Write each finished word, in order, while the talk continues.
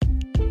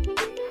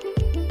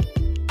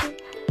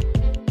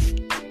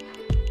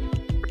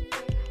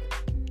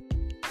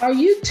Are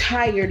you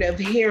tired of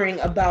hearing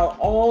about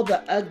all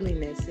the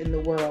ugliness in the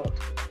world?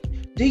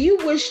 Do you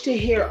wish to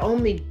hear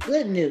only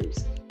good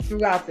news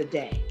throughout the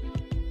day?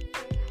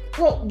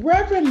 Well,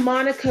 Reverend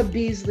Monica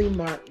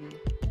Beasley-Martin,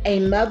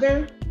 a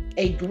mother,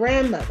 a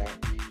grandmother,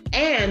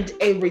 and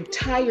a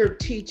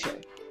retired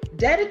teacher,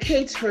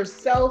 dedicates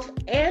herself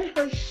and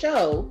her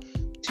show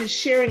to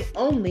sharing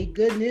only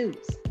good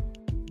news.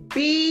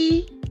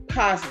 Be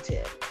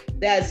positive.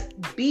 That's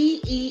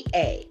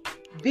BEA.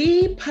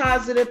 Be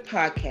Positive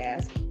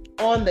Podcast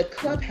on the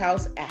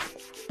Clubhouse app.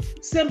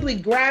 Simply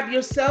grab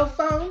your cell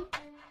phone,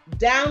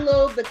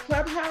 download the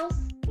Clubhouse,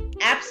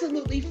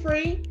 absolutely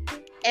free,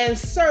 and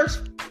search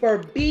for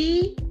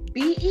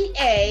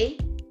BEA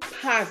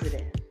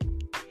Positive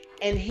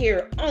and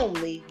hear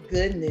only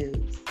good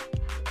news.